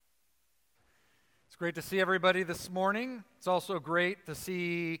It's great to see everybody this morning. It's also great to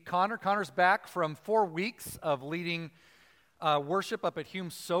see Connor. Connor's back from 4 weeks of leading worship up at Hume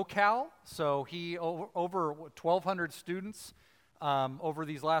SoCal. So he, over 1,200 students over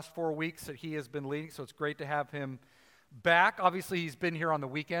these last 4 weeks that he has been leading. So it's great to have him back. Obviously, he's been here on the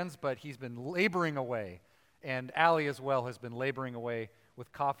weekends, but he's been laboring away. And Allie as well has been laboring away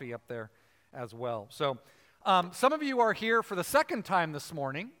with coffee up there as well. So some of you are here for the second time this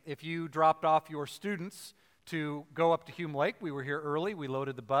morning. If you dropped off your students to go up to Hume Lake, we were here early. We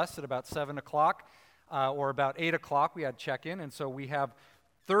loaded the bus at about 7 o'clock or about 8 o'clock. We had check-in, and so we have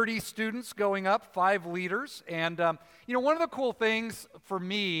 30 students going up, 5 leaders. And, one of the cool things for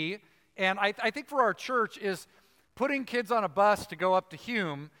me, and I think for our church, is putting kids on a bus to go up to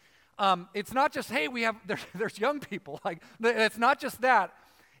Hume. It's not just, hey, there's young people. Like, it's not just that.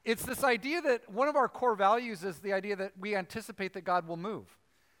 It's this idea that one of our core values is the idea that we anticipate that God will move.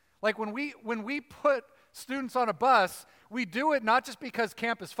 Like when we put students on a bus, we do it not just because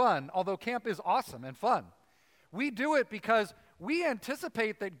camp is fun, although camp is awesome and fun. We do it because we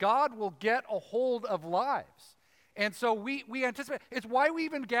anticipate that God will get a hold of lives. And so we anticipate. It's why we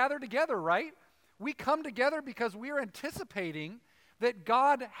even gather together, right? We come together because we're anticipating that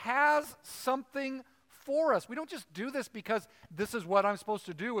God has something for us. We don't just do this because this is what I'm supposed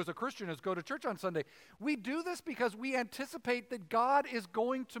to do as a Christian, is go to church on Sunday. We do this because we anticipate that God is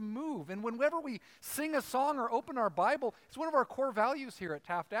going to move. And whenever we sing a song or open our Bible, it's one of our core values here at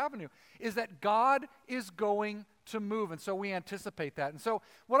Taft Avenue, is that God is going to move. And so we anticipate that. And so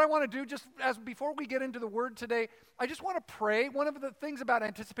what I want to do, just as before we get into the word today, I just want to pray. One of the things about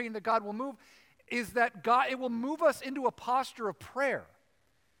anticipating that God will move is that it will move us into a posture of prayer.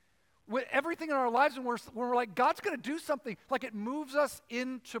 With everything in our lives, when we're like, God's going to do something, like it moves us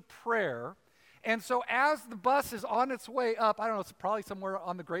into prayer. And so as the bus is on its way up, I don't know, it's probably somewhere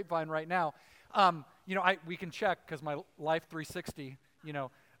on the grapevine right now. We can check because my Life 360,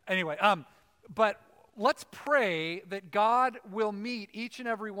 Anyway, but let's pray that God will meet each and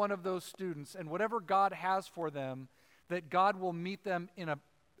every one of those students, and whatever God has for them, that God will meet them in a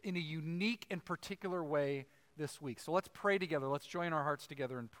unique and particular way this week. So let's pray together. Let's join our hearts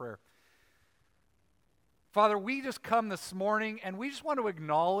together in prayer. Father, we just come this morning and we just want to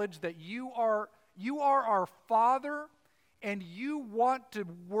acknowledge that you are our Father, and you want to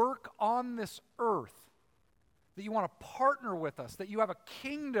work on this earth, that you want to partner with us, that you have a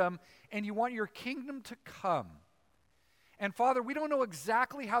kingdom and you want your kingdom to come. And Father, we don't know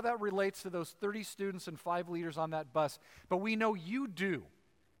exactly how that relates to those 30 students and 5 leaders on that bus, but we know you do.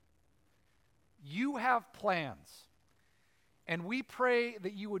 You have plans. And we pray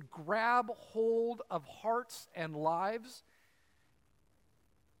that you would grab hold of hearts and lives,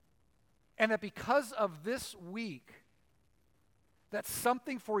 and that because of this week, that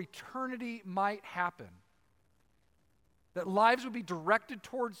something for eternity might happen. That lives would be directed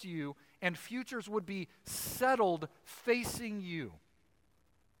towards you and futures would be settled facing you.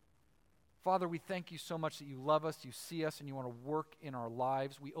 Father, we thank you so much that you love us, you see us, and you want to work in our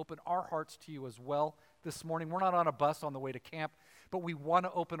lives. We open our hearts to you as well this morning. We're not on a bus on the way to camp, but we want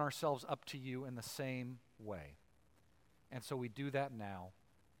to open ourselves up to you in the same way. And so we do that now,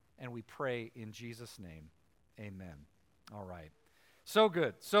 and we pray in Jesus' name. Amen. All right. So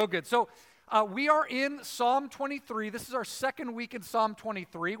good, so good. So we are in Psalm 23. This is our second week in Psalm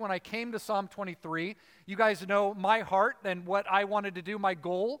 23. When I came to Psalm 23, you guys know my heart and what I wanted to do. My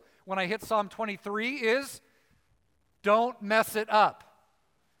goal when I hit Psalm 23 is don't mess it up.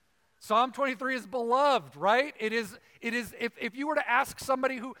 Psalm 23 is beloved, right? It is. If you were to ask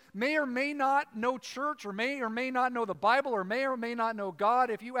somebody who may or may not know church or may not know the Bible or may not know God,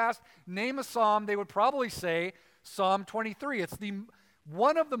 if you asked, name a psalm, they would probably say Psalm 23. It's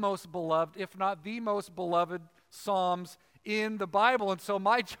one of the most beloved, if not the most beloved psalms in the Bible. And so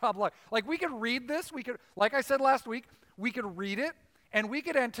my job, like we could read this, like I said last week, we could read it, and we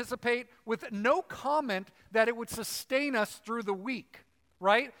could anticipate with no comment that it would sustain us through the week,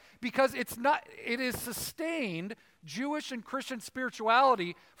 right? Because it is sustained Jewish and Christian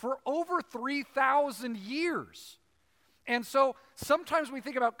spirituality for over 3,000 years. And so sometimes we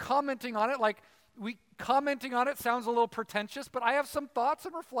think about commenting on it, commenting on it sounds a little pretentious, but I have some thoughts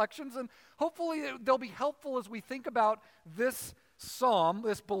and reflections, and hopefully they'll be helpful as we think about this psalm,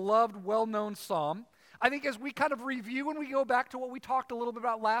 this beloved, well-known psalm. I think as we kind of review and we go back to what we talked a little bit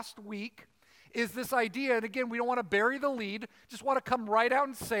about last week, is this idea, and again, we don't want to bury the lead, just want to come right out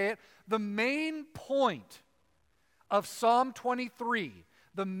and say it. The main point of Psalm 23,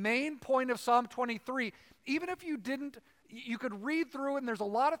 even if you didn't, you could read through it, and there's a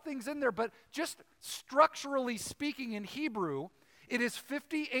lot of things in there, but just structurally speaking in Hebrew, It is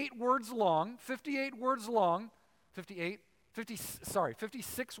 58 words long, 58 words long,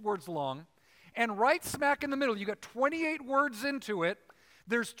 56 words long. And right smack in the middle, you got 28 words into it.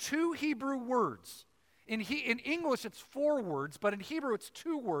 There's 2 Hebrew words. In English, it's 4 words, but in Hebrew, it's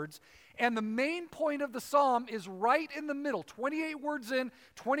 2 words. And the main point of the psalm is right in the middle. 28 words in,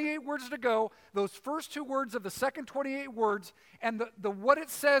 28 words to go. Those first 2 words of the second 28 words. And what it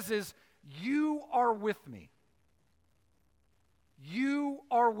says is, you are with me. You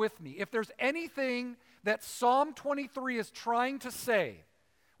are with me. If there's anything that Psalm 23 is trying to say,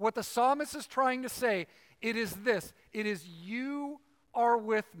 what the psalmist is trying to say, it is this. It is you are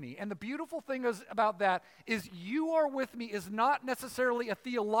with me. And the beautiful thing about that is you are with me is not necessarily a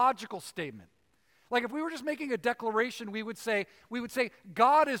theological statement. Like if we were just making a declaration, we would say,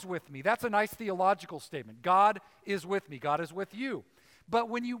 God is with me. That's a nice theological statement. God is with me. God is with you. But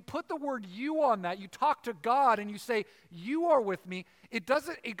when you put the word you on that, you talk to God and you say, you are with me, it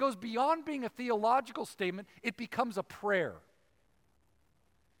goes beyond being a theological statement, it becomes a prayer.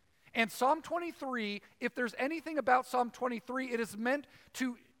 And Psalm 23, if there's anything about Psalm 23, it is meant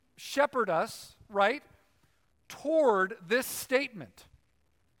to shepherd us, right, toward this statement.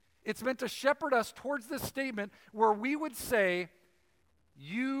 It's meant to shepherd us towards this statement where we would say,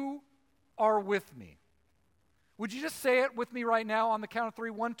 you are with me. Would you just say it with me right now on the count of 3?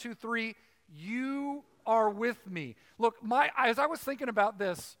 1, 2, 3. You are with me. Look, as I was thinking about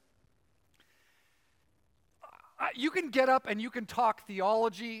this, you can get up and you can talk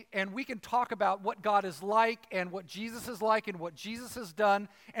theology, and we can talk about what God is like and what Jesus is like and what Jesus has done,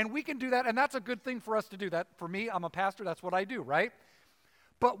 and we can do that, and that's a good thing for us to do. That for me, I'm a pastor, that's what I do, right?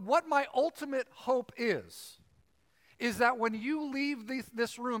 But what my ultimate hope is that when you leave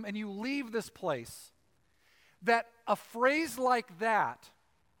this room and you leave this place, that a phrase like that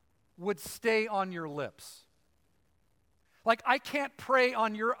would stay on your lips. Like I can pray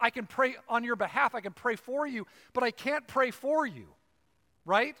on your behalf, I can pray for you, but I can't pray for you,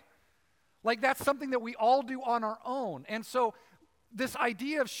 right? Like that's something that we all do on our own. And so this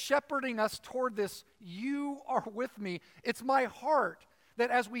idea of shepherding us toward this, you are with me, it's my heart that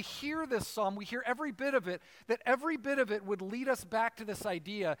as we hear this psalm, we hear every bit of it, that every bit of it would lead us back to this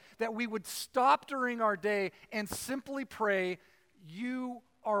idea that we would stop during our day and simply pray, you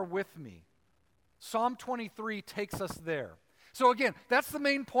are with me. Psalm 23 takes us there. So again, that's the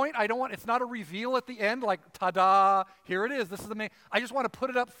main point. It's not a reveal at the end like, ta-da, here it is. This is the main. I just want to put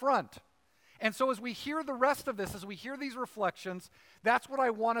it up front. And so as we hear the rest of this, as we hear these reflections, that's what I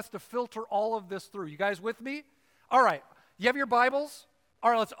want us to filter all of this through. You guys with me? All right. You have your Bibles? All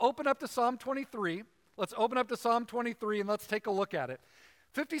right, let's open up to Psalm 23. Let's open up to Psalm 23 and let's take a look at it.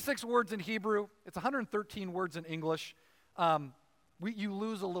 56 words in Hebrew. It's 113 words in English. You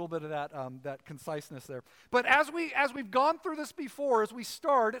lose a little bit of that conciseness there. But as we've gone through this before, as we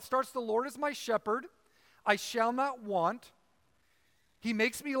start, it starts, the Lord is my shepherd, I shall not want. He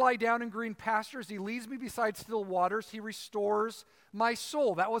makes me lie down in green pastures. He leads me beside still waters. He restores my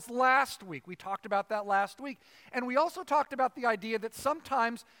soul. That was last week. We talked about that last week. And we also talked about the idea that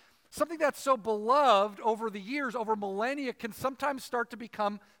sometimes something that's so beloved over the years, over millennia, can sometimes start to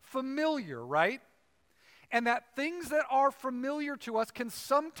become familiar, right? And that things that are familiar to us can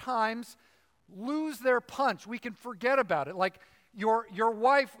sometimes lose their punch. We can forget about it. Like your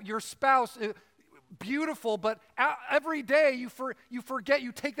wife, your spouse, beautiful, but every day you forget,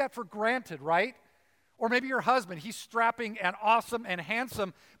 you take that for granted, right? Or maybe your husband, he's strapping and awesome and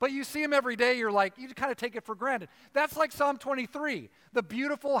handsome, but you see him every day, you kind of take it for granted. That's like Psalm 23, the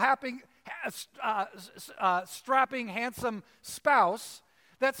beautiful, happy, strapping, handsome spouse,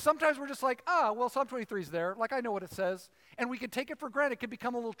 that sometimes we're just like, well, Psalm 23 is there, like I know what it says, and we can take it for granted. It can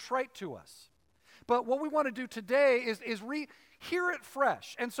become a little trite to us. But what we want to do today is hear it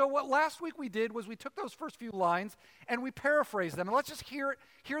fresh. And so what last week we did was we took those first few lines and we paraphrased them. And let's just hear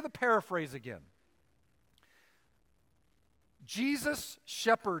the paraphrase again. Jesus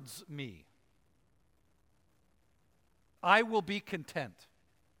shepherds me. I will be content.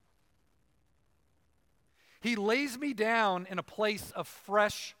 He lays me down in a place of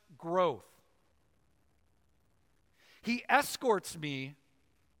fresh growth. He escorts me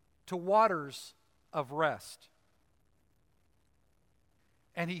to waters of rest.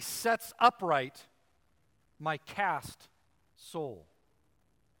 And he sets upright my cast soul.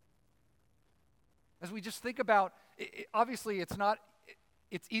 As we just think about, obviously it's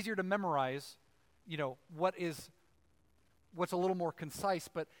easier to memorize, what is what's a little more concise,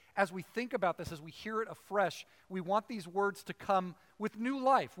 but as we think about this, as we hear it afresh, we want these words to come with new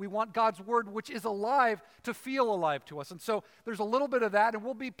life. We want God's word, which is alive, to feel alive to us. And so there's a little bit of that, and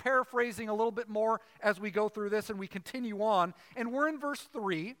we'll be paraphrasing a little bit more as we go through this and we continue on. And we're in verse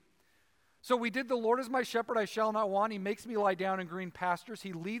 3. So we did, the Lord is my shepherd, I shall not want. He makes me lie down in green pastures.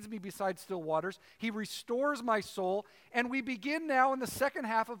 He leads me beside still waters. He restores my soul. And we begin now in the second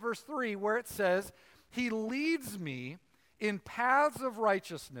half of verse 3 where it says, He leads me in paths of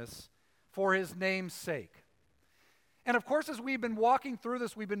righteousness for His name's sake. And of course, as we've been walking through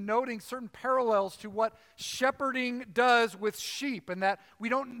this, we've been noting certain parallels to what shepherding does with sheep, and that we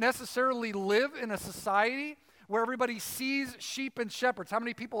don't necessarily live in a society where everybody sees sheep and shepherds. How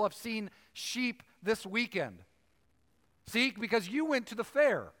many people have seen sheep this weekend? See, because you went to the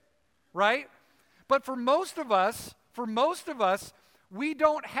fair, right? But for most of us, we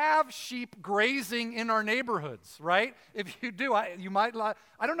don't have sheep grazing in our neighborhoods, right? If you do, you might,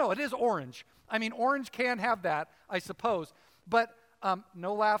 I don't know, it is Orange. I mean, Orange can have that, I suppose. But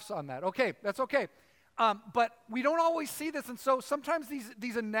no laughs on that. Okay, that's okay. But we don't always see this, and so sometimes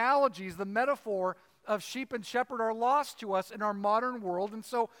these analogies, the metaphor of sheep and shepherd, are lost to us in our modern world. And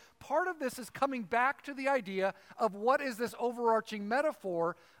so part of this is coming back to the idea of what is this overarching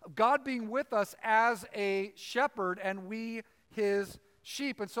metaphor of God being with us as a shepherd and we His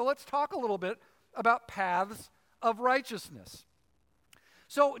sheep. And so let's talk a little bit about paths of righteousness.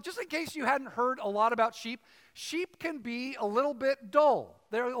 So just in case you hadn't heard a lot about sheep, sheep can be a little bit dull.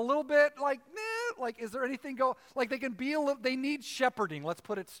 They're a little bit like, is there anything go? Like they can be they need shepherding, let's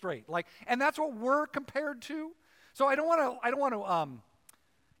put it straight. And that's what we're compared to. So I don't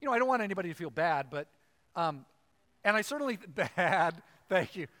want anybody to feel bad, but, and I certainly, bad,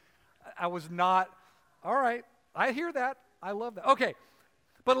 thank you. I was not, all right, I hear that. I love that. Okay,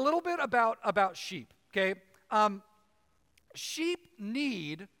 but a little bit about sheep, okay? Sheep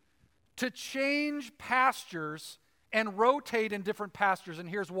need to change pastures and rotate in different pastures, and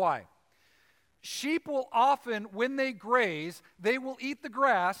here's why. Sheep will often, when they graze, they will eat the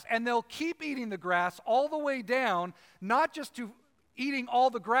grass, and they'll keep eating the grass all the way down, not just to eating all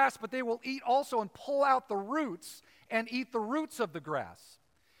the grass, but they will eat also and pull out the roots and eat the roots of the grass.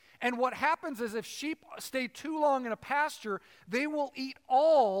 And what happens is if sheep stay too long in a pasture, they will eat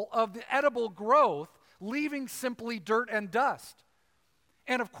all of the edible growth, leaving simply dirt and dust.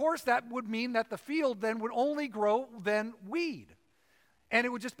 And of course, that would mean that the field then would only grow then weed. And it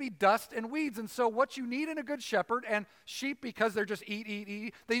would just be dust and weeds. And so what you need in a good shepherd, and sheep, because they're just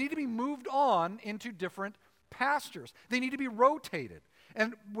eat, they need to be moved on into different pastures. They need to be rotated.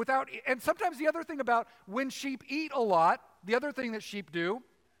 And sometimes the other thing about when sheep eat a lot, the other thing that sheep do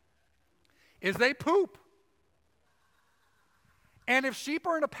is they poop. And if sheep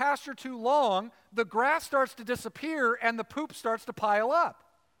are in a pasture too long, the grass starts to disappear and the poop starts to pile up.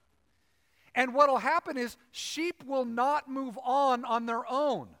 And what will happen is sheep will not move on their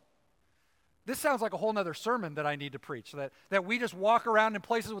own. This sounds like a whole other sermon that I need to preach, that we just walk around in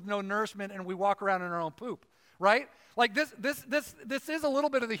places with no nourishment and we walk around in our own poop, right? Like this is a little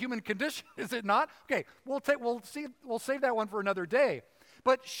bit of the human condition, is it not? Okay, we'll save that one for another day.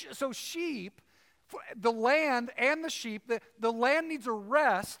 But so sheep, the land and the sheep, the land needs a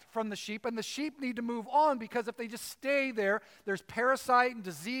rest from the sheep, and the sheep need to move on, because if they just stay there, there's parasite and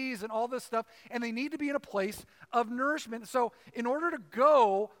disease and all this stuff, and they need to be in a place of nourishment. So in order to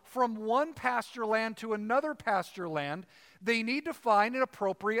go from one pasture land to another pasture land, they need to find an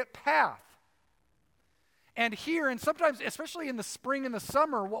appropriate path. And here, and sometimes, especially in the spring and the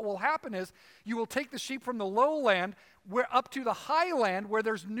summer, what will happen is you will take the sheep from the lowland up to the highland where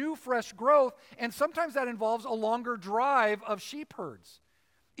there's new, fresh growth, and sometimes that involves a longer drive of sheep herds.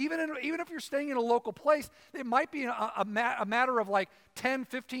 Even if you're staying in a local place, it might be a matter of like 10,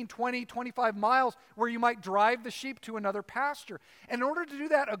 15, 20, 25 miles where you might drive the sheep to another pasture. And in order to do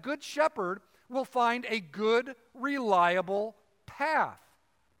that, a good shepherd will find a good, reliable path.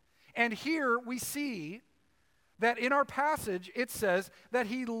 And here we see that in our passage, it says that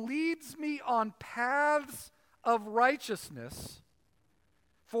He leads me on paths of righteousness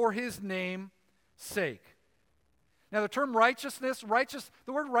for His name's sake. Now, the term righteousness,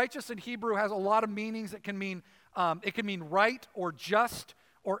 the word righteous in Hebrew has a lot of meanings. It can mean right or just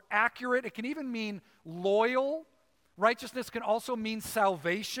or accurate. It can even mean loyal. Righteousness can also mean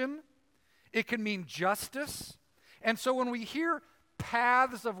salvation. It can mean justice. And so when we hear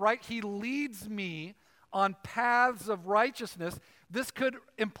paths of right, He leads me on paths of righteousness, this could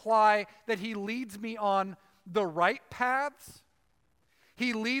imply that He leads me on the right paths,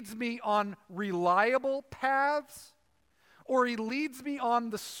 He leads me on reliable paths, or He leads me on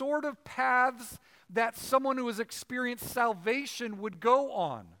the sort of paths that someone who has experienced salvation would go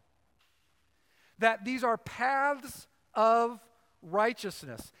on. That these are paths of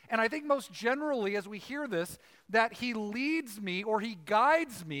righteousness. And I think most generally, as we hear this, that he leads me or he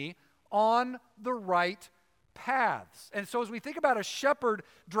guides me on the right paths. And so as we think about a shepherd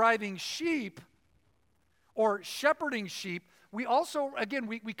driving sheep or shepherding sheep, we also, again,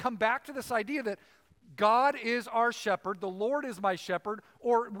 we come back to this idea that God is our shepherd, the Lord is my shepherd,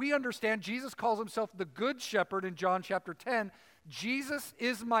 or we understand Jesus calls himself the good shepherd in John chapter 10. Jesus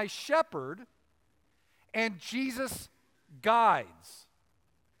is my shepherd, and Jesus guides.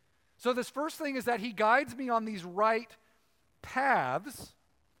 So this first thing is that he guides me on these right paths.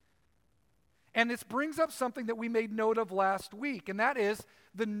 And this brings up something that we made note of last week, and that is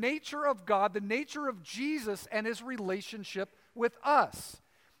the nature of God, the nature of Jesus and his relationship with us.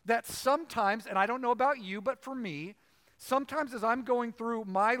 That sometimes, and I don't know about you, but for me, sometimes as I'm going through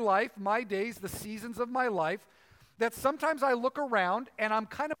my life, my days, the seasons of my life, that sometimes I look around and I'm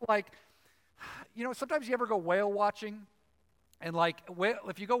kind of like, sometimes you ever go whale watching? And like,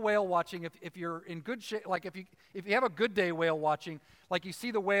 if you go whale watching, if you're in good shape, like if you have a good day whale watching, like you see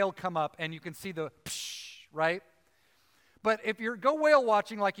the whale come up and you can see the psh, right? But if you go whale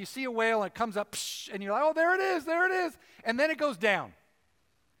watching, like you see a whale and it comes up psh, and you're like, oh, there it is, and then it goes down.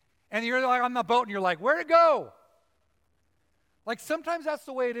 And you're like on the boat and you're like, where'd it go? Like sometimes that's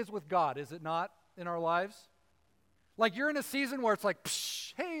the way it is with God, is it not, in our lives? Like you're in a season where it's like,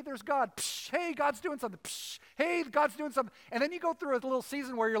 psh, hey, there's God. Psh, hey, God's doing something. Psh, hey, God's doing something. And then you go through a little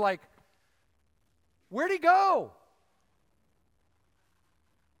season where you're like, where'd he go?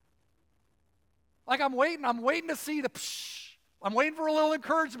 Like I'm waiting to see the psh. I'm waiting for a little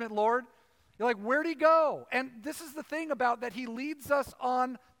encouragement, Lord. You're like, where'd he go? And this is the thing about that he leads us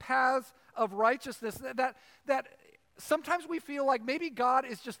on paths of righteousness, that sometimes we feel like maybe God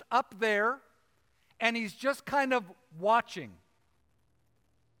is just up there and he's just kind of watching.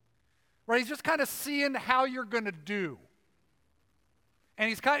 Right? He's just kind of seeing how you're going to do.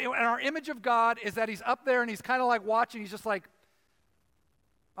 And and our image of God is that he's up there and he's kind of like watching. He's just like,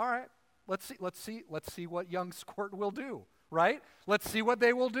 all right, let's see what young squirt will do, right? Let's see what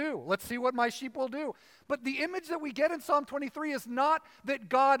they will do. Let's see what my sheep will do. But the image that we get in Psalm 23 is not that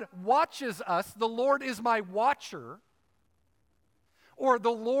God watches us, the Lord is my watcher, or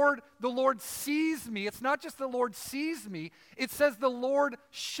the Lord sees me. It's not just the Lord sees me. It says the Lord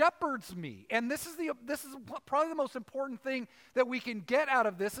shepherds me. And this is probably the most important thing that we can get out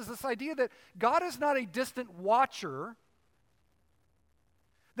of this, is this idea that God is not a distant watcher.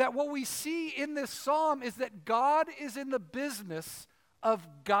 That what we see in this psalm is that God is in the business of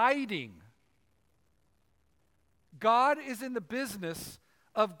guiding. God is in the business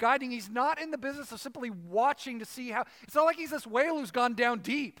of guiding. He's not in the business of simply watching to see how. It's not like he's this whale who's gone down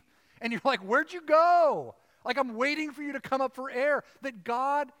deep and you're like, where'd you go? Like I'm waiting for you to come up for air. That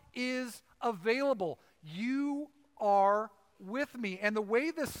God is available. You are with me. And the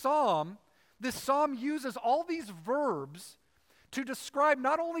way this psalm uses all these verbs to describe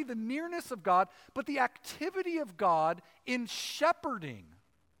not only the nearness of God, but the activity of God in shepherding.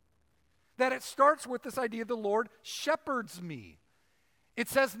 That it starts with this idea the Lord shepherds me. It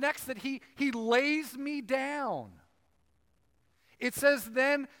says next that he lays me down. It says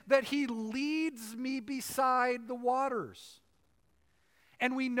then that he leads me beside the waters.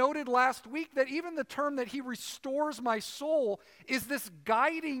 And we noted last week that even the term that he restores my soul is this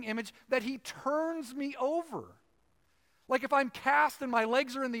guiding image that he turns me over. Like if I'm cast and my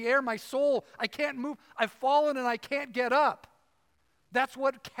legs are in the air, my soul, I can't move. I've fallen and I can't get up. That's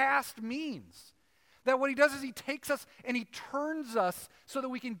what cast means. That what he does is he takes us and he turns us so that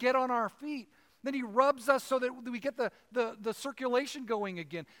we can get on our feet. Then he rubs us so that we get the circulation going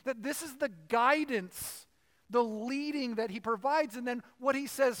again. That this is the guidance, the leading that he provides. And then what he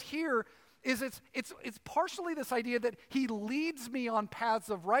says here is it's partially this idea that he leads me on paths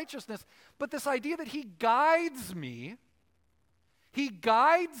of righteousness, but this idea that he guides me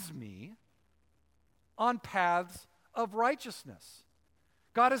on paths of righteousness.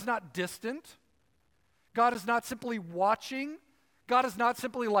 God is not distant. God is not simply watching. God is not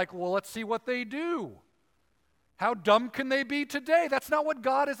simply like, well, let's see what they do. How dumb can they be today? That's not what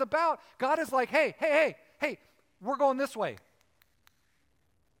God is about. God is like, hey, we're going this way.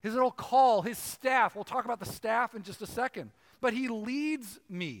 His little call, his staff, we'll talk about the staff in just a second. But he leads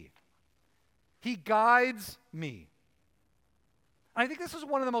me. He guides me. I think this is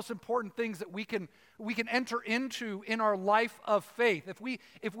one of the most important things that we can enter into in our life of faith. If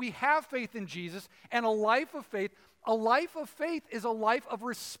we have faith in Jesus and a life of faith is a life of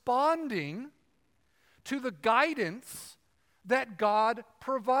responding to the guidance that God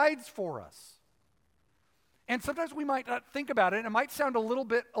provides for us. And sometimes we might not think about it, and it might sound a little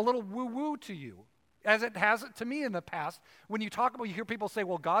woo-woo to you, as it has to me in the past. When you hear people say,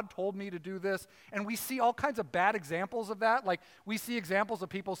 well, God told me to do this, and we see all kinds of bad examples of that. Like, we see examples of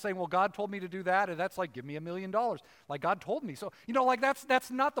people saying, well, God told me to do that, and that's like, give me $1 million. Like, God told me. So, like, that's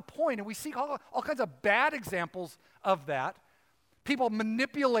not the point. And we see all kinds of bad examples of that. People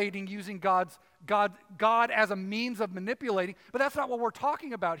manipulating, using God as a means of manipulating, but that's not what we're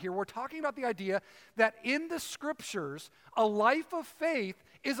talking about here. We're talking about the idea that in the Scriptures, a life of faith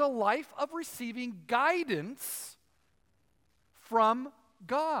is a life of receiving guidance from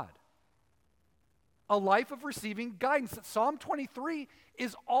God. A life of receiving guidance. Psalm 23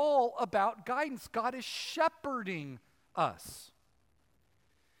 is all about guidance. God is shepherding us.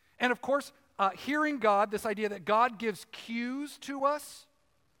 And of course, hearing God, this idea that God gives cues to us,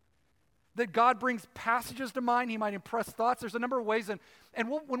 that God brings passages to mind, he might impress thoughts. There's a number of ways,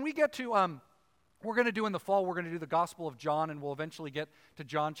 when we get to, we're going to do in the fall, we're going to do the Gospel of John, and we'll eventually get to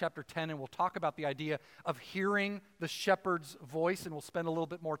John chapter 10, and we'll talk about the idea of hearing the shepherd's voice, and we'll spend a little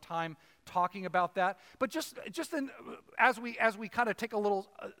bit more time talking about that. But just as we kind of take a little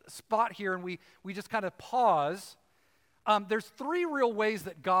spot here, and we just kind of pause, there's 3 real ways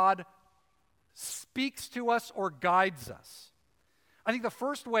that God speaks to us or guides us. I think the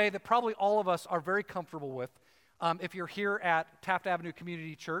first way that probably all of us are very comfortable with, if you're here at Taft Avenue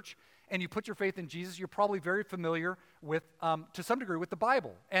Community Church and you put your faith in Jesus, you're probably very familiar with, to some degree, with the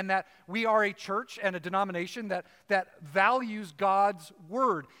Bible, and that we are a church and a denomination that values God's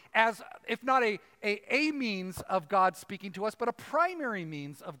word as, if not a means of God speaking to us, but a primary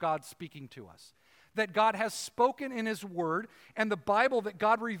means of God speaking to us. That God has spoken in his word, and the Bible, that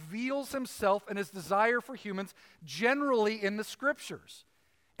God reveals himself and his desire for humans generally in the Scriptures.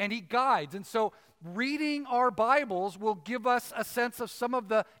 And he guides. And so reading our Bibles will give us a sense of some of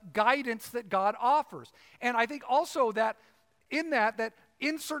the guidance that God offers. And I think also that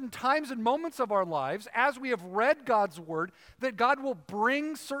in certain times and moments of our lives, as we have read God's word, that God will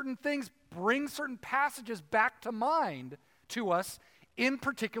bring certain things, bring certain passages back to mind to us in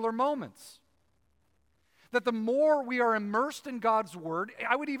particular moments. That the more we are immersed in God's word,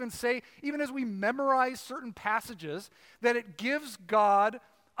 I would even say, even as we memorize certain passages, that it gives God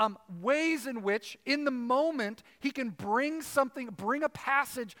ways in which, in the moment, he can bring a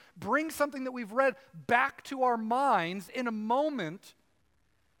passage, bring something that we've read back to our minds in a moment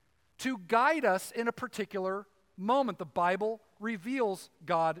to guide us in a particular moment. The Bible reveals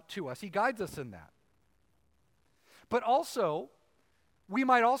God to us. He guides us in that. But also, we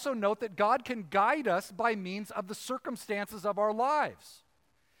might also note that God can guide us by means of the circumstances of our lives.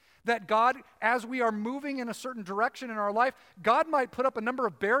 That God, as we are moving in a certain direction in our life, God might put up a number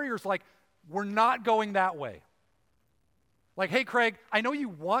of barriers like, we're not going that way. Like, hey, Craig, I know you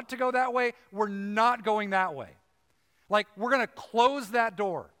want to go that way. We're not going that way. Like, we're going to close that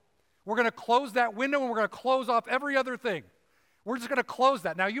door. We're going to close that window, and we're going to close off every other thing. We're just going to close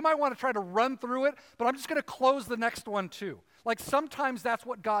that. Now, you might want to try to run through it, but I'm just going to close the next one too. Like, sometimes that's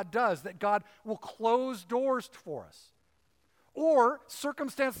what God does, that God will close doors for us. Or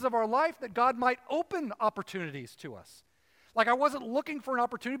circumstances of our life that God might open opportunities to us. Like, I wasn't looking for an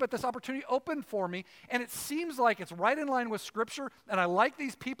opportunity, but this opportunity opened for me, and it seems like it's right in line with Scripture, and I like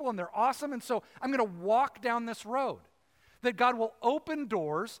these people, and they're awesome, and so I'm going to walk down this road. That God will open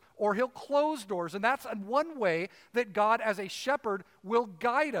doors or he'll close doors. And that's one way that God as a shepherd will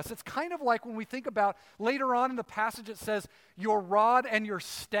guide us. It's kind of like when we think about later on in the passage, it says, your rod and your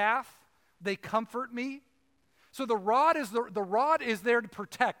staff, they comfort me. So the rod is there to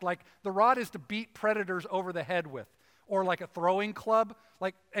protect. Like, the rod is to beat predators over the head with, or like a throwing club.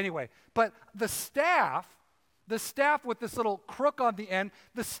 Like, anyway, but the staff with this little crook on the end,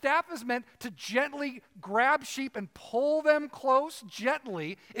 the staff is meant to gently grab sheep and pull them close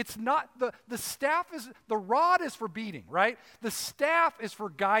gently. It's not, the rod is for beating, right? The staff is for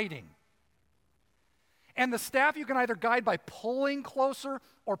guiding. And the staff you can either guide by pulling closer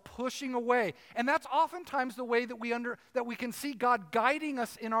or pushing away. And that's oftentimes the way that we can see God guiding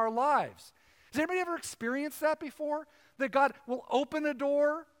us in our lives. Has anybody ever experienced that before? That God will open a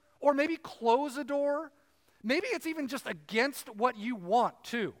door or maybe close a door? Maybe it's even just against what you want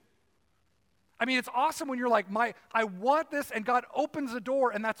too. I mean, it's awesome when you're like, I want this, and God opens a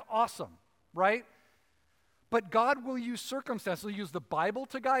door, and that's awesome, right? But God will use circumstances. He'll use the Bible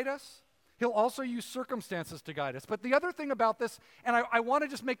to guide us. He'll also use circumstances to guide us. But the other thing about this, and I want to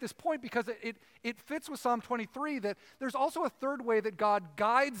just make this point because it fits with Psalm 23, that there's also a third way that God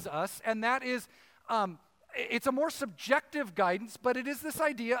guides us, and that is, it's a more subjective guidance, but it is this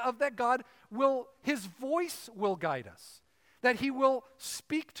idea of that his voice will guide us, that he will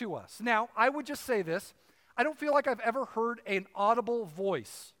speak to us. Now, I would just say this, I don't feel like I've ever heard an audible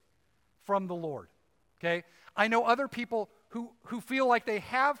voice from the Lord, okay? I know other people who feel like they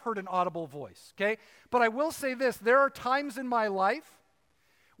have heard an audible voice, okay? But I will say this, there are times in my life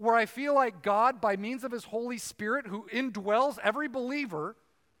where I feel like God, by means of his Holy Spirit, who indwells every believer,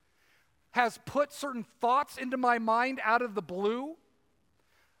 has put certain thoughts into my mind out of the blue.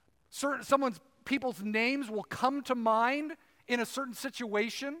 People's names will come to mind in a certain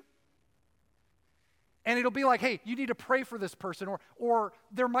situation. And it'll be like, hey, you need to pray for this person. Or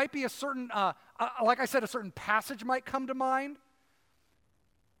there might be a certain, like I said, a certain passage might come to mind.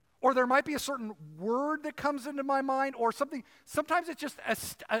 Or there might be a certain word that comes into my mind or something. Sometimes it's just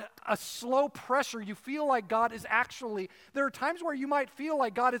a slow pressure. You feel like God is actually, there are times where you might feel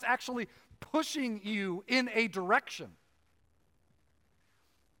like God is actually pushing you in a direction.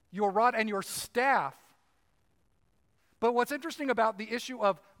 Your rod and your staff. But what's interesting about the issue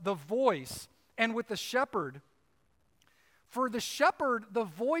of the voice and with the shepherd, for the shepherd, the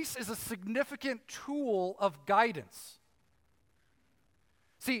voice is a significant tool of guidance.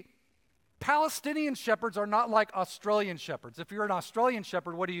 See, Palestinian shepherds are not like Australian shepherds. If you're an Australian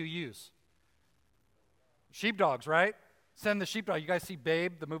shepherd, what do you use? Sheepdogs, right? Send the sheepdog. You guys see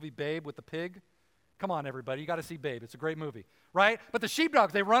Babe, the movie Babe with the pig? Come on, everybody. You got to see Babe. It's a great movie, right? But the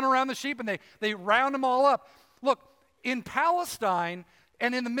sheepdogs, they run around the sheep and they round them all up. Look, in Palestine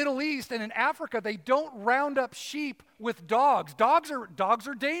and in the Middle East and in Africa, they don't round up sheep with dogs. Dogs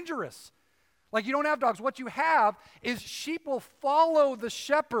are dangerous. Like, you don't have dogs. What you have is sheep will follow the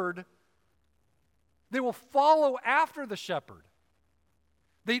shepherd. They will follow after the shepherd.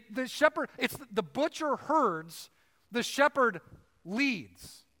 The shepherd, it's the butcher herds, the shepherd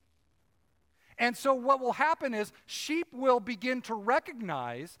leads. And so what will happen is sheep will begin to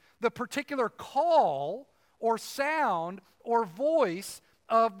recognize the particular call or sound or voice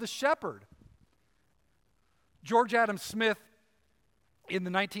of the shepherd. George Adam Smith in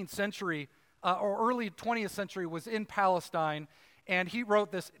the 19th century or early 20th century was in Palestine, and he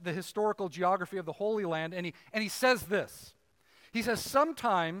wrote this, The Historical Geography of the Holy Land, and he says this. He says,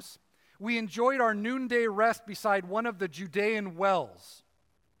 sometimes we enjoyed our noonday rest beside one of the Judean wells,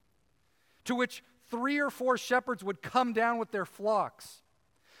 to which 3 or 4 shepherds would come down with their flocks.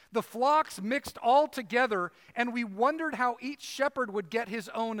 The flocks mixed all together, and we wondered how each shepherd would get his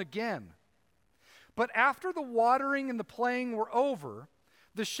own again. But after the watering and the playing were over,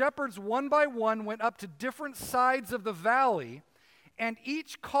 the shepherds one by one went up to different sides of the valley, and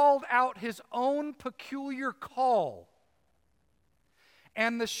each called out his own peculiar call.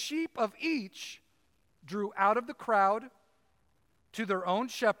 And the sheep of each drew out of the crowd to their own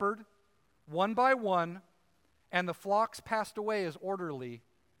shepherd, one by one, and the flocks passed away as orderly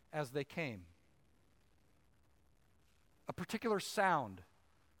as they came. A particular sound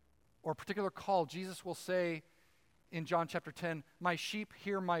or a particular call, Jesus will say in John chapter 10, my sheep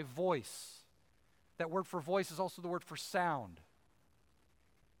hear my voice. That word for voice is also the word for sound.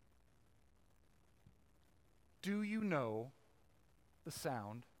 Do you know the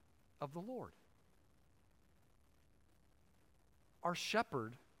sound of the Lord? Our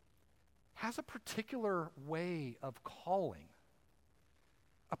shepherd has a particular way of calling,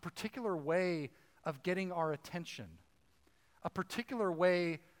 a particular way of getting our attention, a particular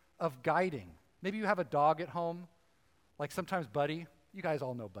way of guiding. Maybe you have a dog at home, like sometimes Buddy. You guys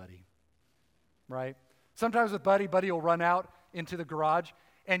all know Buddy, right? Sometimes with Buddy will run out into the garage,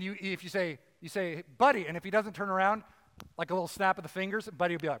 and if you say, Buddy, and if he doesn't turn around, like a little snap of the fingers,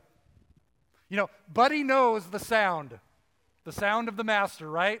 Buddy will be like, Buddy knows the sound of the master,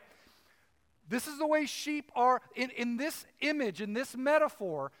 right? This is the way sheep are in this image, in this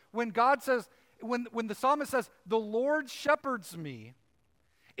metaphor, when God says, when the psalmist says, the Lord shepherds me,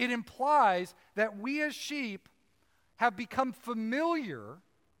 it implies that we as sheep have become familiar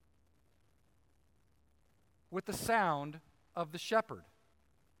with the sound of the shepherd.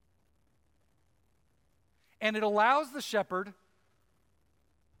 And it allows the shepherd,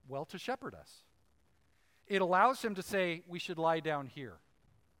 to shepherd us. It allows him to say, we should lie down here.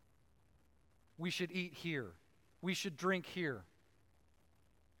 We should eat here. We should drink here.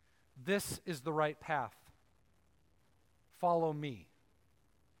 This is the right path. Follow me.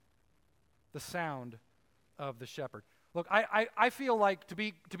 The sound of the shepherd. Look, I feel like, to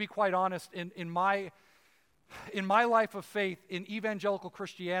be quite honest, in my life of faith, in evangelical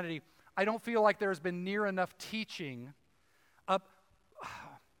Christianity, I don't feel like there's been near enough teaching,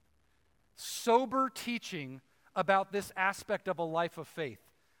 sober teaching about this aspect of a life of faith,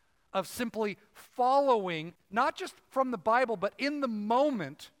 of simply following, not just from the Bible, but in the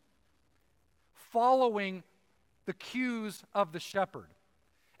moment, following the cues of the shepherd.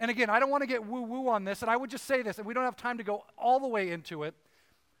 And again, I don't want to get woo-woo on this, and I would just say this, and we don't have time to go all the way into it,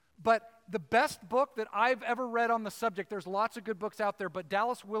 but the best book that I've ever read on the subject, there's lots of good books out there, but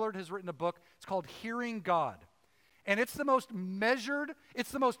Dallas Willard has written a book. It's called Hearing God. And it's the most measured,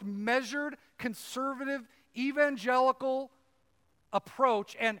 conservative, evangelical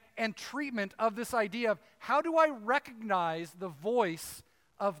approach and treatment of this idea of how do I recognize the voice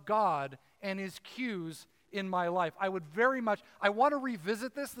of God and his cues in my life. I want to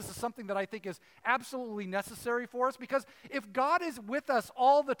revisit this. This is something that I think is absolutely necessary for us, because if God is with us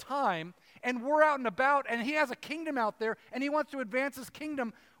all the time and we're out and about and he has a kingdom out there and he wants to advance his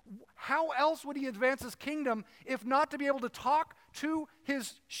kingdom, how else would he advance his kingdom if not to be able to talk to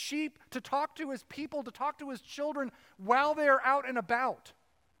his sheep, to talk to his people, to talk to his children while they are out and about?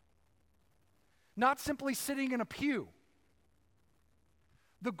 Not simply sitting in a pew.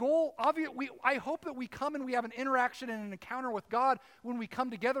 The goal, obviously, I hope that we come and we have an interaction and an encounter with God when we come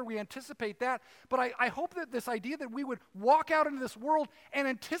together. We anticipate that. But I hope that this idea that we would walk out into this world and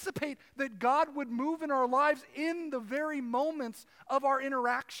anticipate that God would move in our lives in the very moments of our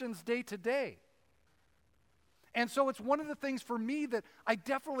interactions day to day. And so it's one of the things for me that I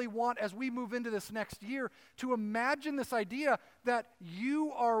definitely want as we move into this next year to imagine this idea that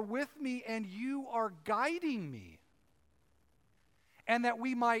you are with me and you are guiding me. And that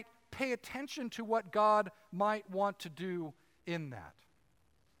we might pay attention to what God might want to do in that.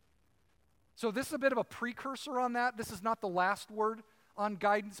 So this is a bit of a precursor on that. This is not the last word on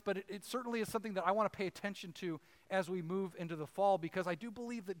guidance, but it certainly is something that I want to pay attention to as we move into the fall, because I do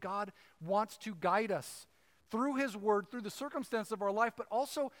believe that God wants to guide us through his word, through the circumstance of our life, but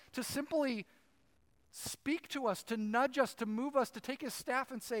also to simply speak to us, to nudge us, to move us, to take his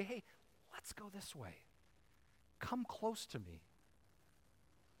staff and say, hey, let's go this way. Come close to me.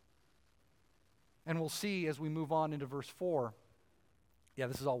 And we'll see as we move on into verse 4. Yeah,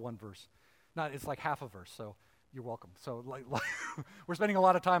 this is all one verse. It's like half a verse, so you're welcome. So we're spending a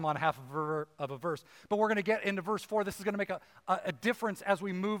lot of time on half of a verse. But we're going to get into verse 4. This is going to make a difference as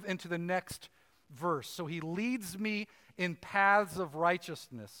we move into the next verse. So he leads me in paths of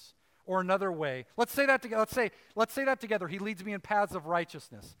righteousness. Or another way. Let's say that together. Let's say that together. He leads me in paths of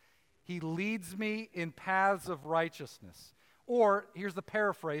righteousness. He leads me in paths of righteousness. Or, here's the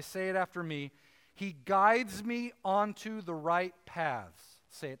paraphrase. Say it after me. He guides me onto the right paths.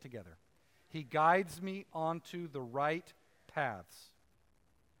 Say it together. He guides me onto the right paths.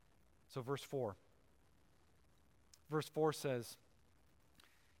 So verse 4. Verse 4 says,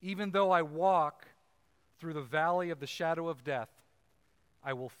 even though I walk through the valley of the shadow of death,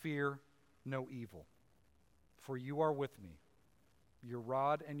 I will fear no evil. For you are with me. Your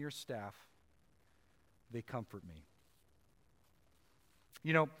rod and your staff, they comfort me.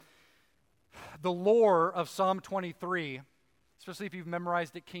 You know, the lore of Psalm 23, especially if you've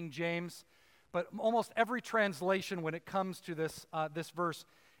memorized it, King James, but almost every translation when it comes to this verse,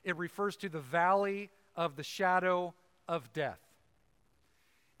 it refers to the valley of the shadow of death.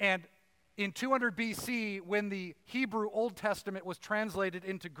 And in 200 BC, when the Hebrew Old Testament was translated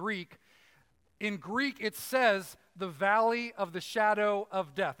into Greek, in Greek it says the valley of the shadow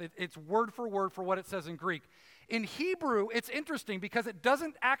of death. It's word for what it says in Greek. In Hebrew, it's interesting because it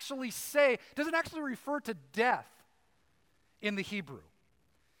doesn't actually refer to death in the Hebrew.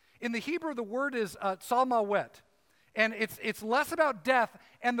 In the Hebrew, the word is salmawet, and it's less about death,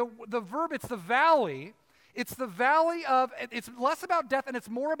 and the verb, it's the valley. It's the valley of, it's less about death, and it's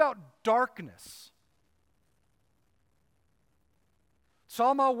more about darkness.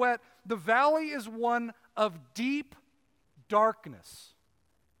 Salmawet, the valley is one of deep darkness.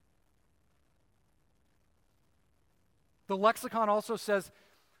 The lexicon also says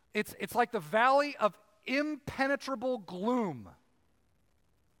it's like the valley of impenetrable gloom.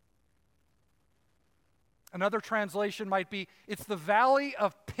 Another translation might be, it's the valley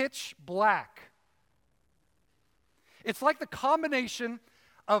of pitch black. It's like the combination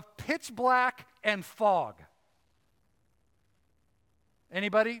of pitch black and fog.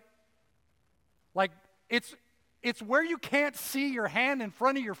 Anybody? Like, it's where you can't see your hand in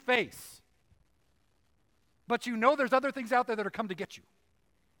front of your face. But you know there's other things out there that are come to get you.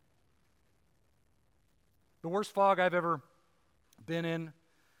 The worst fog I've ever been in.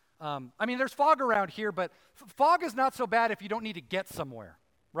 There's fog around here, but fog is not so bad if you don't need to get somewhere,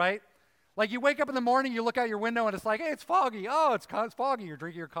 right? Like you wake up in the morning, you look out your window, and it's like, hey, it's foggy. Oh, it's foggy. You're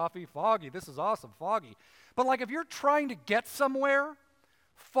drinking your coffee, foggy. This is awesome, foggy. But like if you're trying to get somewhere,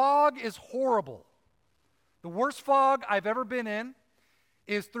 fog is horrible. The worst fog I've ever been in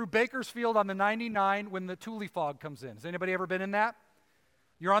is through Bakersfield on the 99 when the Thule fog comes in. Has anybody ever been in that?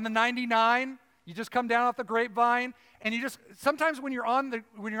 You're on the 99, You just come down off the grapevine, and you just sometimes when you're on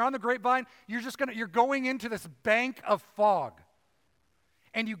the grapevine, you're going into this bank of fog.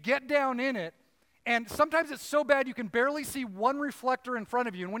 And you get down in it, and sometimes it's so bad you can barely see one reflector in front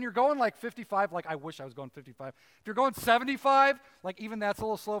of you. And when you're going like 55, like I wish I was going 55. If you're going 75, like even that's a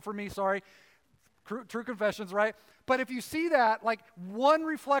little slow for me, sorry. True confessions, right? But if you see that, like one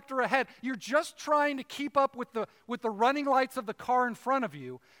reflector ahead, you're just trying to keep up with the running lights of the car in front of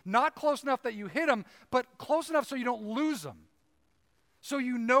you, not close enough that you hit them, but close enough so you don't lose them. So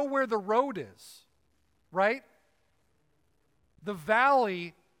you know where the road is, right? The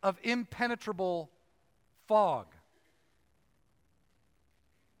valley of impenetrable fog.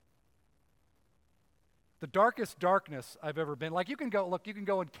 The darkest darkness I've ever been. Like you can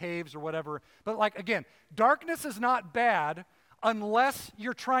go in caves or whatever, but like again, darkness is not bad unless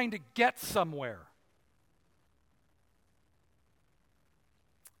you're trying to get somewhere.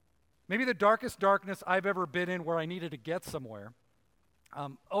 Maybe the darkest darkness I've ever been in where I needed to get somewhere.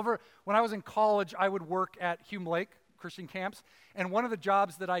 When I was in college, I would work at Hume Lake Christian camps, and one of the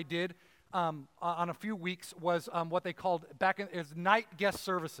jobs that I did on a few weeks was what they called night guest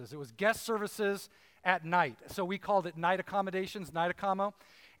services. It was guest services at night. So we called it night accommodations, night accommo.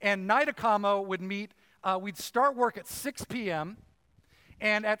 And night accommo would meet, we'd start work at 6 p.m.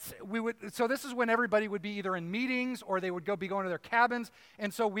 And so this is when everybody would be either in meetings or they would be going to their cabins.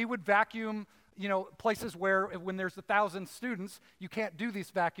 And so we would vacuum, places where when there's 1,000 students, you can't do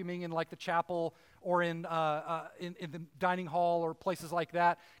this vacuuming in like the chapel or in the dining hall or places like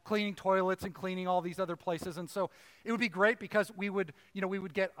that, cleaning toilets and cleaning all these other places. And so it would be great because we would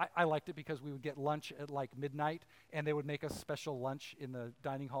get, I liked it because we would get lunch at like midnight and they would make us special lunch in the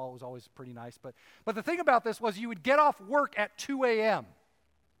dining hall. It was always pretty nice. But the thing about this was you would get off work at 2 a.m.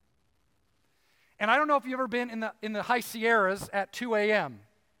 And I don't know if you've ever been in the high Sierras at 2 a.m.,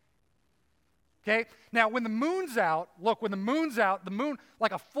 okay? Now, when the moon's out, the moon,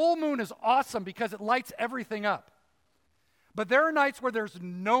 like a full moon is awesome because it lights everything up. But there are nights where there's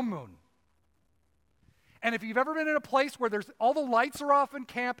no moon. And if you've ever been in a place where all the lights are off in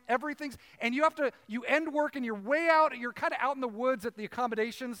camp, and you end work and you're way out, you're kind of out in the woods at the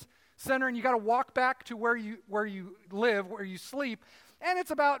accommodations center, and you got to walk back to where you live, where you sleep, and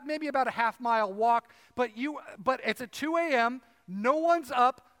it's maybe about a half-mile walk, but it's at 2 a.m., no one's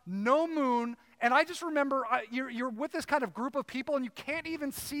up, no moon, and I just remember you're with this kind of group of people and you can't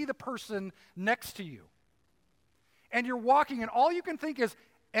even see the person next to you. And you're walking and all you can think is,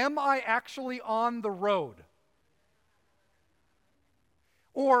 am I actually on the road?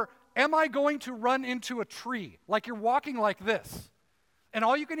 Or am I going to run into a tree? Like you're walking like this. And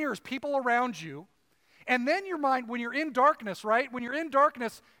all you can hear is people around you. And then your mind, when you're in darkness, right? When you're in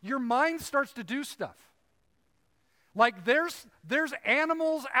darkness, your mind starts to do stuff. Like there's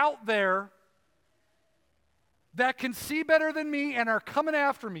animals out there that can see better than me and are coming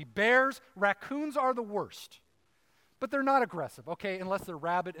after me. Bears, raccoons are the worst. But they're not aggressive, okay, unless they're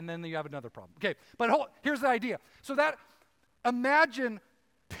rabid, and then you have another problem. Okay, but here's the idea. So imagine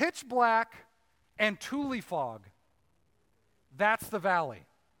pitch black and tule fog. That's the valley.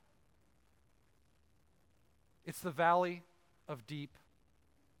 It's the valley of deep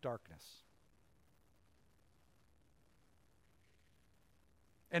darkness.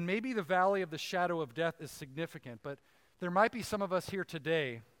 And maybe the valley of the shadow of death is significant, but there might be some of us here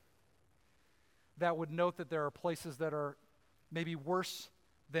today that would note that there are places that are maybe worse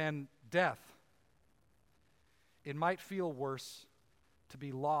than death. It might feel worse to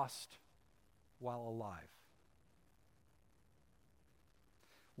be lost while alive.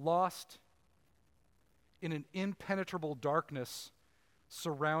 Lost in an impenetrable darkness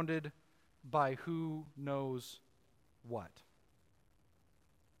surrounded by who knows what.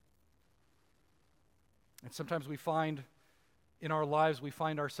 And sometimes we find in our lives, we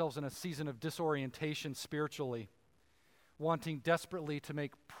find ourselves in a season of disorientation spiritually, wanting desperately to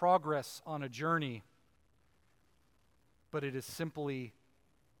make progress on a journey, but it is simply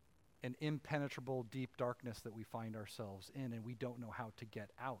an impenetrable deep darkness that we find ourselves in, and we don't know how to get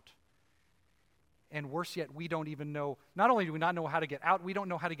out. And worse yet, we don't even know, not only do we not know how to get out, we don't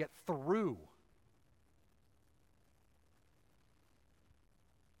know how to get through.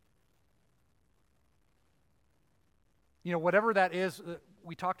 Whatever that is,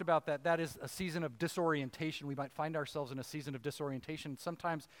 we talked about that is a season of disorientation. We might find ourselves in a season of disorientation.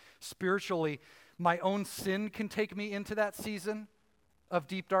 Sometimes spiritually, my own sin can take me into that season of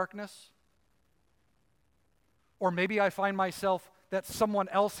deep darkness. Or maybe I find myself that someone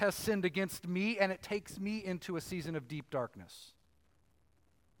else has sinned against me and it takes me into a season of deep darkness.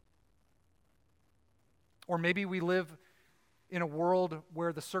 Or maybe we live in a world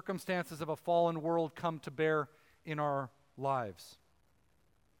where the circumstances of a fallen world come to bear in our lives.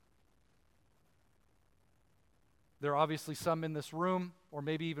 There are obviously some in this room, or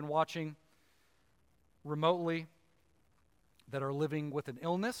maybe even watching remotely, that are living with an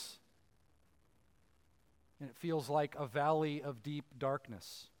illness, and it feels like a valley of deep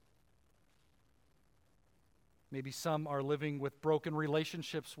darkness. Maybe some are living with broken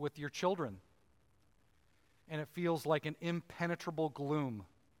relationships with your children, and it feels like an impenetrable gloom.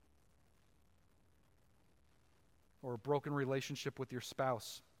 Or a broken relationship with your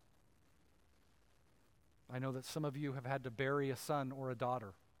spouse. I know that some of you have had to bury a son or a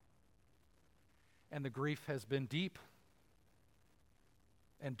daughter, and the grief has been deep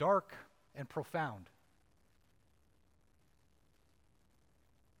and dark and profound.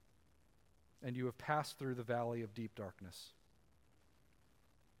 And you have passed through the valley of deep darkness.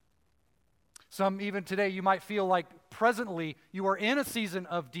 Some, even today, you might feel like presently you are in a season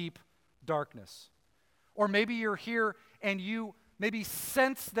of deep darkness. Or maybe you're here and you maybe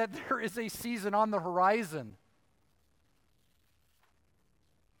sense that there is a season on the horizon.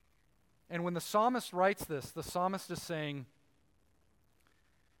 And when the psalmist writes this, the psalmist is saying,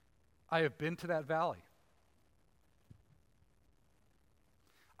 I have been to that valley.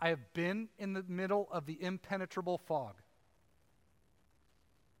 I have been in the middle of the impenetrable fog.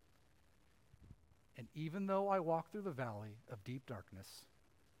 And even though I walk through the valley of deep darkness,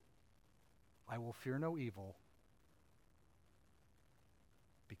 I will fear no evil,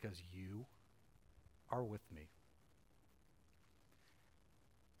 because you are with me.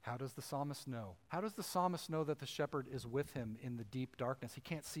 How does the psalmist know? How does the psalmist know that the shepherd is with him in the deep darkness? He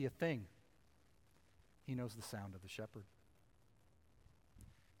can't see a thing. He knows the sound of the shepherd.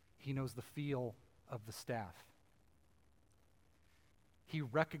 He knows the feel of the staff. He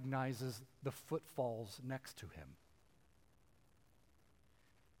recognizes the footfalls next to him.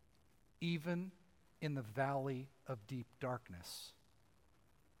 Even in the valley of deep darkness,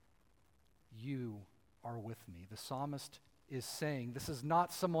 you are with me. The psalmist is saying this is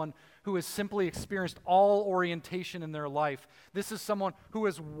not someone who has simply experienced all orientation in their life. This is someone who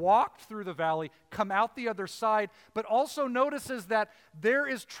has walked through the valley, come out the other side, but also notices that there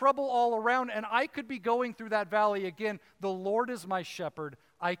is trouble all around, and I could be going through that valley again. The Lord is my shepherd.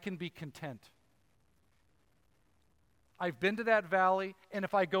 I can be content. I've been to that valley, and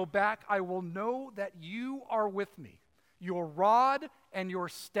if I go back, I will know that you are with me. Your rod and your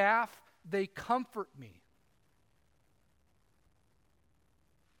staff, they comfort me.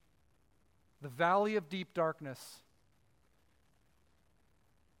 The valley of deep darkness.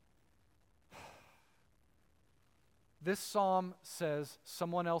 This psalm says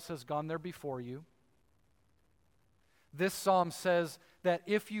someone else has gone there before you. This psalm says that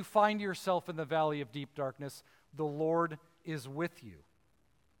if you find yourself in the valley of deep darkness, the Lord is with you.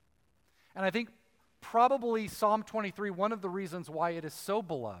 And I think probably Psalm 23, one of the reasons why it is so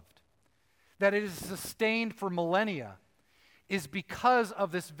beloved, that it is sustained for millennia, is because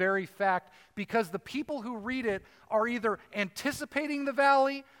of this very fact, because the people who read it are either anticipating the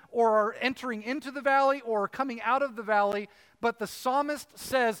valley or are entering into the valley or are coming out of the valley, but the psalmist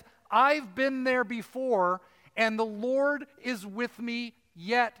says, I've been there before, and the Lord is with me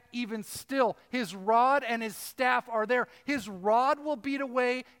yet, even still. His rod and his staff are there. His rod will beat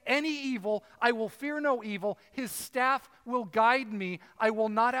away any evil. I will fear no evil. His staff will guide me. I will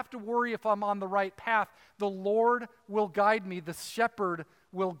not have to worry if I'm on the right path. The Lord will guide me. The shepherd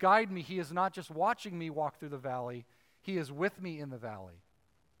will guide me. He is not just watching me walk through the valley. He is with me in the valley.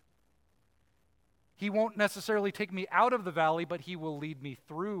 He won't necessarily take me out of the valley, but he will lead me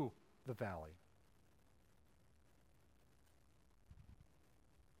through the valley.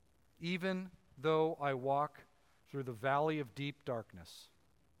 Even though I walk through the valley of deep darkness,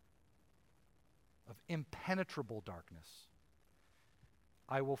 of impenetrable darkness,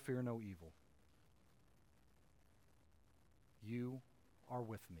 I will fear no evil. You are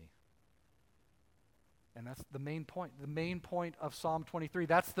with me. And that's the main point. The main point of Psalm 23.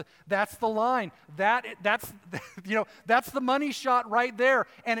 That's the line. That's the money shot right there.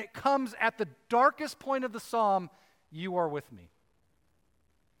 And it comes at the darkest point of the psalm. You are with me.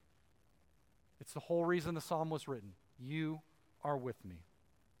 It's the whole reason the psalm was written. You are with me.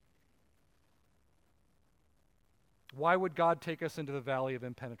 Why would God take us into the valley of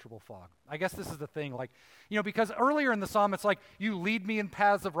impenetrable fog? I guess this is the thing, because earlier in the psalm it's like, you lead me in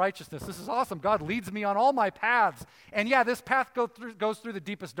paths of righteousness. This is awesome. God leads me on all my paths. And yeah, this path goes through the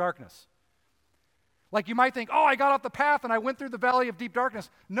deepest darkness. Like you might think, oh, I got off the path and I went through the valley of deep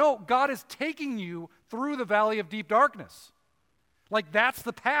darkness. No, God is taking you through the valley of deep darkness. Like that's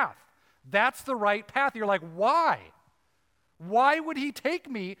the path. That's the right path. You're like, why? Why would he take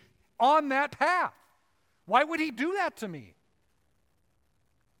me on that path? Why would he do that to me?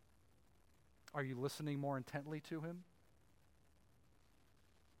 Are you listening more intently to him?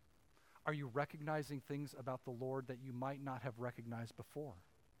 Are you recognizing things about the Lord that you might not have recognized before?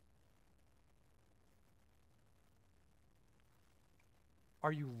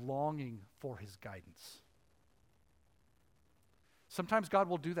 Are you longing for his guidance? Sometimes God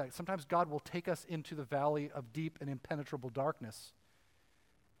will do that. Sometimes God will take us into the valley of deep and impenetrable darkness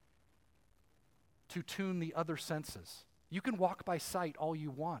to tune the other senses. You can walk by sight all you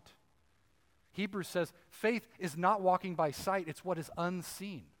want. Hebrews says faith is not walking by sight, it's what is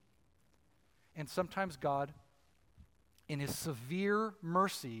unseen. And sometimes God, in his severe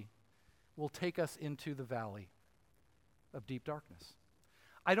mercy, will take us into the valley of deep darkness.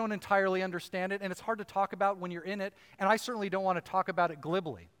 I don't entirely understand it, and it's hard to talk about when you're in it, and I certainly don't want to talk about it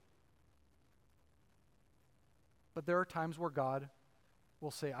glibly. But there are times where God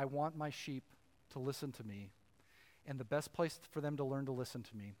will say, I want my sheep to listen to me, and the best place for them to learn to listen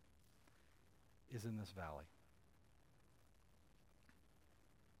to me is in this valley.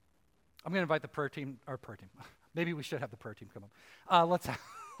 I'm going to invite the prayer team. Maybe we should have the prayer team come up.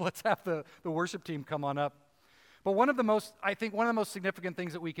 Let's have the worship team come on up. But one of the most significant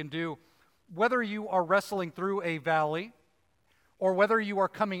things that we can do, whether you are wrestling through a valley, or whether you are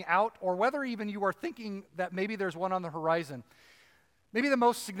coming out, or whether even you are thinking that maybe there's one on the horizon, maybe the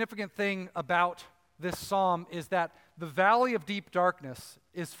most significant thing about this psalm is that the valley of deep darkness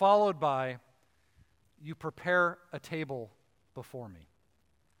is followed by, you prepare a table before me.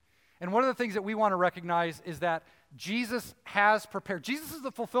 And one of the things that we want to recognize is that Jesus has prepared. Jesus is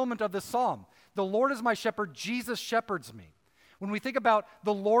the fulfillment of this psalm. The Lord is my shepherd, Jesus shepherds me. When we think about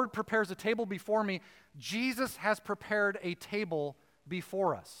the Lord prepares a table before me, Jesus has prepared a table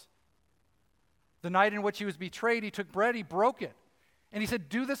before us. The night in which he was betrayed, he took bread, he broke it. And he said,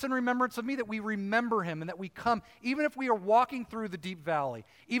 do this in remembrance of me, that we remember him and that we come, even if we are walking through the deep valley,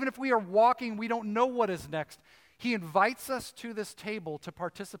 even if we are walking, we don't know what is next. He invites us to this table to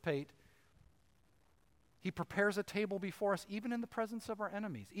participate. He prepares a table before us, even in the presence of our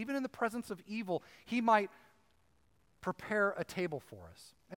enemies, even in the presence of evil. He might prepare a table for us.